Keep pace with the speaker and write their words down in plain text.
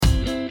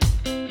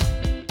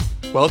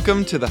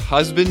Welcome to the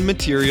Husband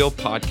Material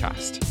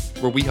Podcast,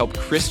 where we help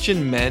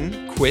Christian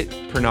men quit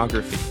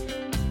pornography.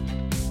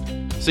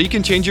 So you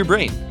can change your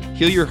brain,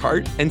 heal your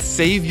heart, and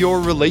save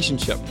your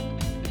relationship.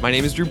 My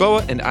name is Drew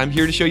Boa, and I'm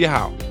here to show you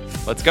how.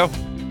 Let's go.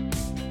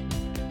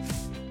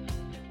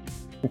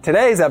 In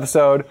today's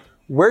episode,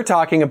 we're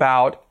talking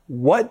about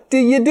what do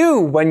you do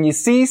when you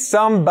see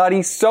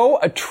somebody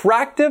so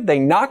attractive they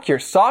knock your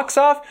socks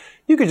off,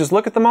 you could just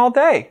look at them all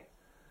day.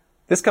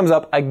 This comes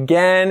up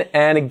again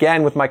and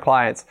again with my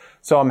clients,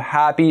 so I'm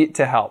happy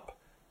to help.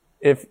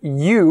 If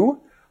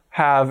you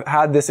have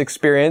had this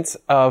experience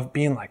of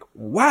being like,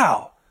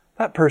 wow,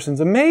 that person's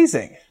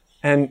amazing,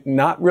 and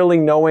not really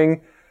knowing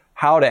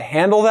how to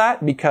handle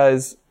that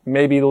because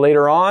maybe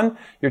later on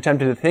you're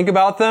tempted to think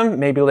about them,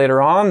 maybe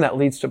later on that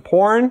leads to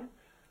porn,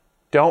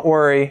 don't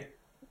worry,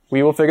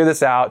 we will figure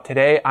this out.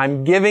 Today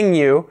I'm giving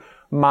you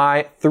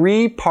my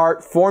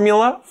 3-part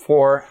formula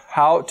for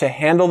how to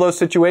handle those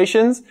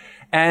situations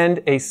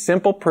and a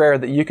simple prayer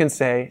that you can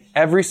say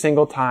every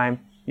single time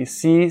you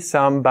see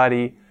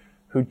somebody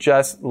who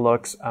just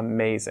looks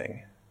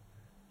amazing.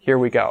 Here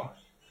we go.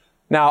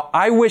 Now,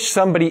 I wish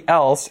somebody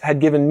else had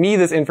given me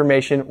this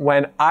information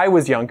when I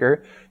was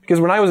younger, because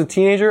when I was a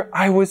teenager,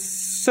 I was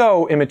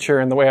so immature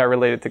in the way I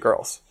related to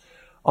girls.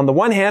 On the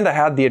one hand, I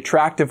had the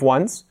attractive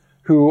ones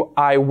who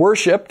I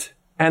worshipped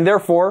and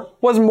therefore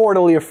was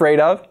mortally afraid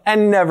of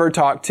and never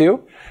talked to.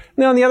 And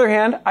then on the other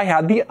hand, I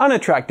had the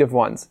unattractive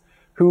ones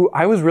who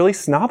I was really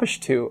snobbish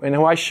to and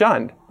who I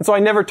shunned. And so I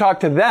never talked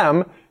to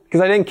them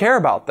because I didn't care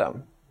about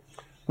them.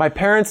 My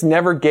parents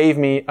never gave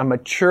me a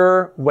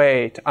mature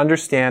way to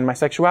understand my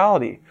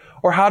sexuality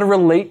or how to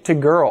relate to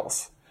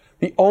girls.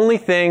 The only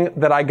thing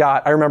that I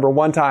got, I remember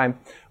one time,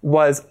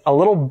 was a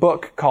little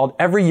book called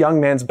Every Young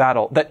Man's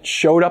Battle that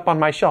showed up on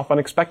my shelf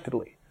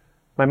unexpectedly.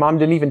 My mom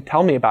didn't even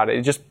tell me about it.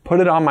 It just put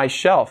it on my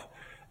shelf.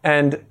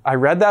 And I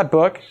read that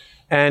book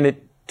and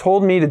it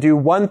told me to do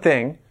one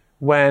thing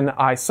when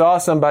I saw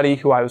somebody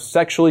who I was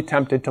sexually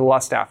tempted to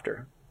lust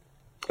after.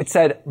 It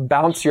said,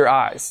 bounce your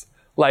eyes.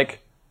 Like,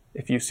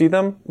 if you see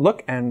them,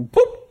 look and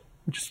boop,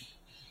 just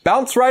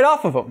bounce right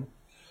off of them.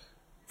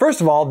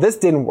 First of all, this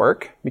didn't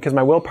work because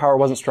my willpower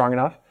wasn't strong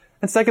enough.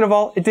 And second of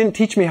all, it didn't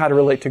teach me how to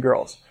relate to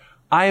girls.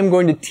 I am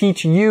going to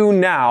teach you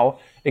now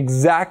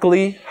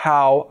exactly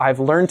how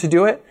I've learned to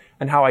do it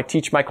and how I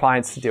teach my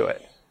clients to do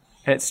it.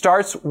 And it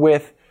starts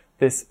with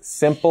this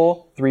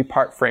simple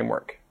 3-part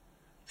framework.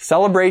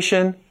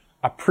 Celebration,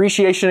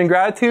 appreciation and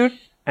gratitude,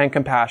 and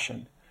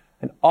compassion.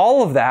 And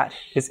all of that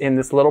is in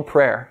this little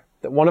prayer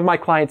that one of my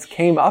clients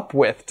came up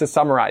with to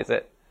summarize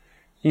it.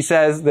 He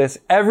says this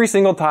every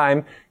single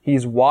time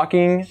he's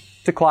walking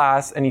to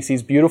class and he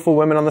sees beautiful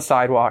women on the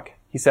sidewalk.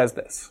 He says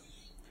this,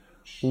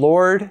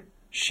 Lord,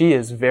 she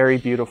is very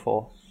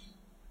beautiful.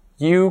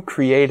 You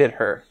created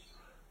her.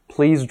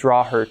 Please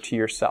draw her to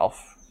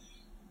yourself.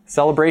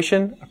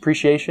 Celebration,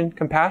 appreciation,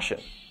 compassion.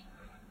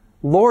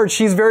 Lord,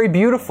 she's very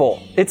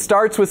beautiful. It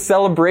starts with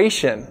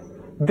celebration.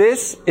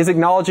 This is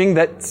acknowledging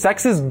that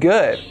sex is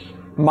good.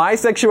 My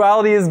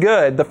sexuality is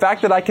good. The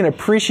fact that I can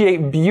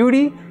appreciate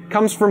beauty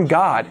comes from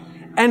God.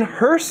 And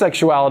her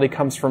sexuality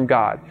comes from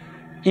God.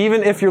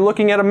 Even if you're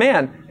looking at a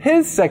man,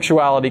 his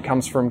sexuality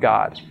comes from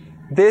God.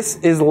 This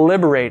is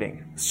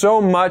liberating.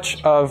 So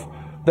much of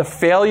the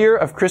failure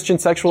of Christian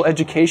sexual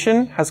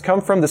education has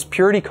come from this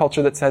purity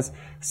culture that says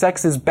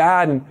sex is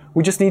bad and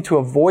we just need to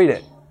avoid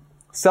it.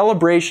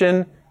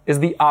 Celebration is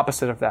the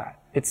opposite of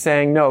that. It's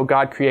saying, no,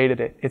 God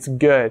created it. It's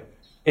good.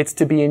 It's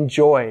to be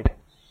enjoyed.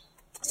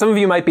 Some of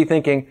you might be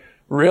thinking,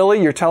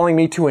 really? You're telling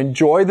me to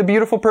enjoy the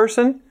beautiful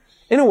person?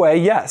 In a way,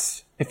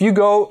 yes. If you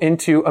go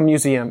into a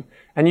museum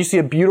and you see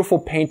a beautiful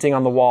painting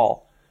on the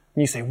wall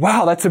and you say,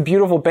 wow, that's a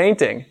beautiful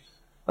painting.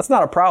 That's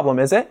not a problem,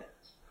 is it?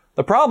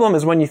 The problem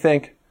is when you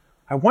think,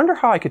 I wonder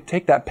how I could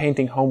take that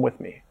painting home with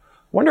me.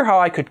 I wonder how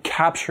I could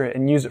capture it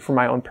and use it for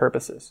my own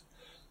purposes.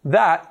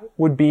 That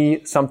would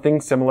be something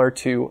similar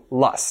to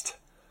lust.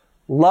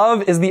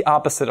 Love is the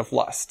opposite of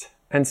lust.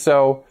 And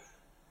so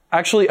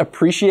actually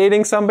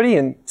appreciating somebody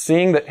and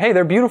seeing that, hey,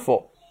 they're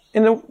beautiful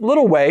in a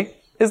little way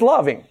is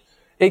loving.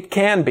 It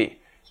can be.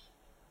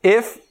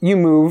 If you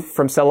move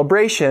from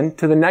celebration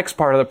to the next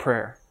part of the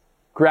prayer,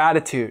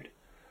 gratitude.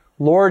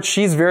 Lord,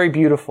 she's very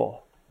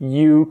beautiful.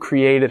 You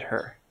created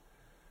her.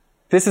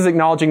 This is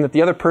acknowledging that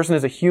the other person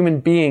is a human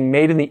being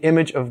made in the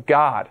image of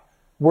God,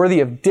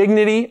 worthy of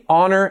dignity,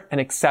 honor, and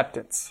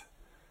acceptance.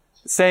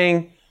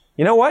 Saying,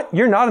 you know what?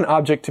 You're not an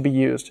object to be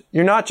used.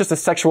 You're not just a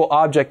sexual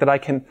object that I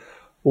can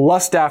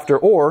lust after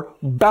or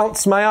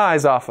bounce my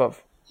eyes off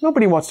of.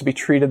 Nobody wants to be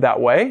treated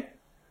that way.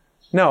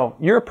 No,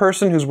 you're a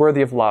person who's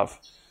worthy of love.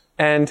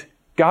 And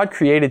God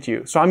created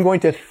you. So I'm going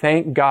to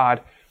thank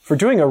God for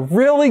doing a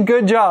really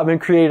good job in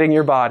creating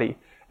your body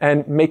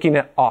and making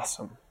it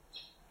awesome.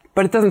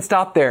 But it doesn't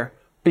stop there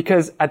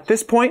because at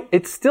this point,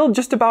 it's still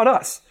just about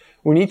us.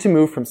 We need to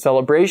move from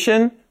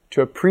celebration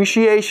to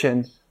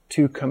appreciation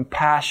to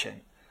compassion.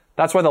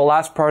 That's why the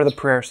last part of the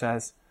prayer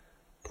says,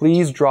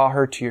 please draw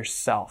her to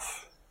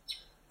yourself.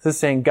 This is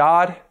saying,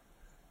 God,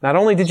 not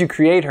only did you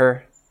create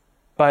her,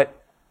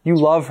 but You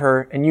love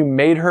her and you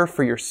made her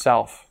for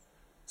yourself.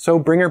 So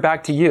bring her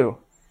back to you.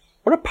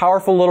 What a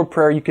powerful little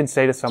prayer you can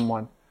say to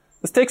someone.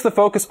 This takes the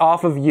focus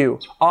off of you,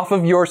 off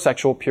of your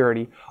sexual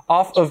purity,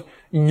 off of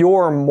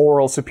your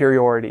moral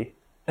superiority,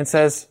 and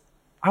says,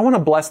 I want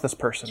to bless this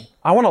person.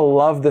 I want to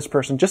love this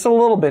person just a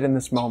little bit in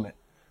this moment.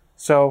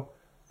 So,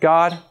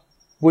 God,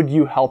 would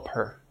you help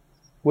her?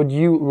 Would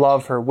you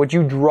love her? Would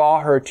you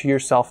draw her to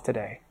yourself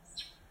today?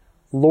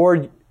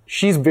 Lord,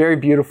 she's very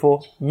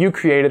beautiful. You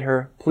created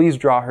her. Please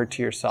draw her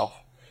to yourself.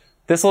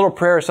 This little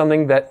prayer is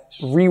something that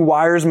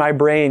rewires my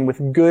brain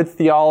with good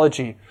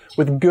theology,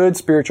 with good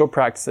spiritual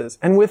practices,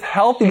 and with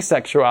healthy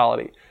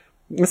sexuality.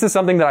 This is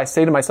something that I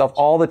say to myself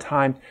all the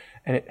time,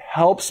 and it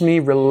helps me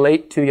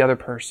relate to the other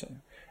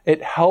person.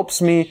 It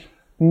helps me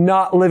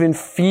not live in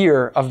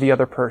fear of the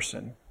other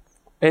person.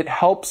 It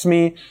helps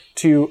me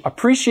to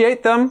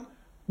appreciate them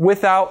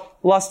without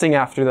lusting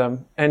after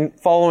them and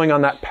following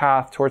on that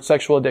path towards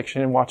sexual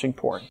addiction and watching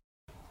porn.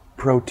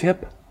 Pro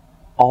tip,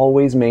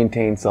 always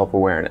maintain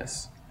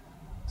self-awareness.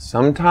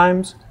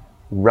 Sometimes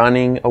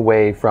running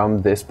away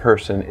from this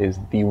person is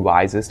the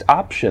wisest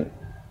option.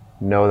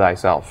 Know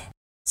thyself.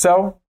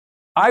 So,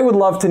 I would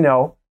love to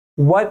know,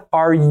 what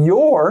are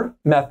your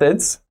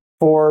methods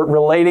for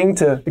relating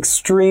to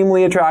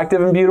extremely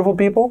attractive and beautiful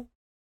people?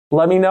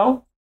 Let me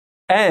know.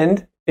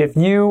 And if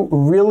you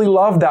really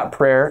love that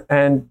prayer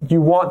and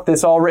you want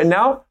this all written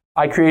out,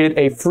 I created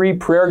a free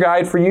prayer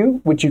guide for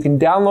you, which you can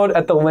download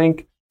at the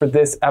link for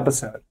this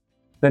episode.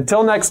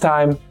 Until next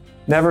time,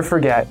 never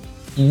forget,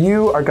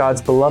 you are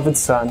God's beloved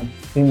Son.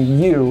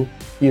 In you,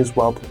 He is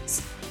well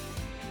pleased.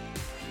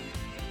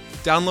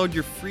 Download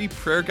your free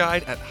prayer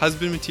guide at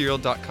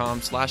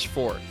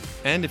husbandmaterial.com/4.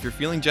 And if you're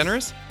feeling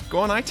generous, go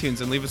on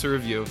iTunes and leave us a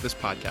review of this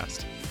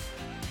podcast.